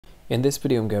In this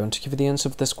video, I'm going to give you the answer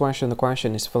of this question. The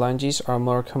question is, phalanges are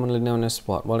more commonly known as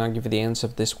what? Well, I'll give you the answer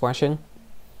of this question.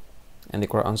 And the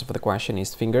correct answer for the question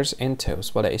is fingers and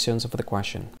toes. What is the answer for the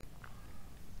question?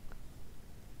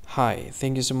 Hi,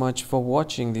 thank you so much for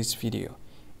watching this video.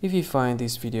 If you find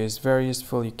this video is very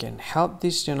useful, you can help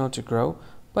this channel to grow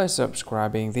by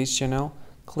subscribing this channel.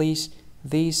 Click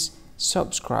this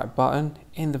subscribe button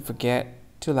and don't forget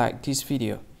to like this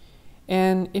video.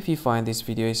 And if you find this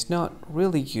video is not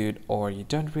really good, or you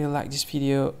don't really like this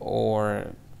video,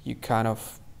 or you kind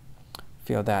of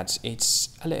feel that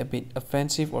it's a little bit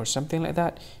offensive or something like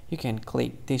that, you can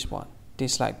click this one,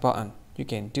 dislike button. You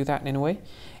can do that anyway.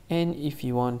 And if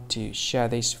you want to share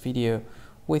this video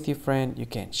with your friend, you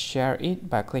can share it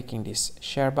by clicking this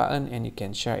share button, and you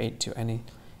can share it to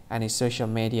any social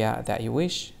media that you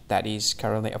wish that is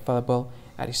currently available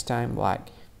at this time, like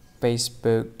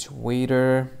Facebook,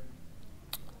 Twitter,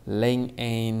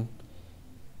 LinkedIn,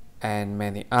 and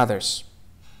many others.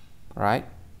 Right?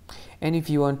 And if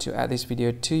you want to add this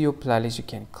video to your playlist, you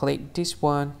can click this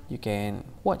one. You can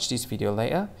watch this video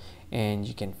later, and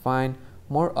you can find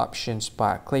more options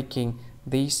by clicking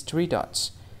these three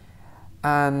dots.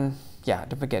 And yeah,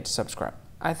 don't forget to subscribe.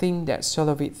 I think that's all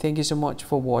of it. Thank you so much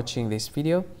for watching this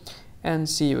video, and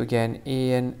see you again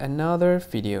in another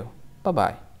video. Bye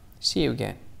bye. See you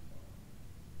again.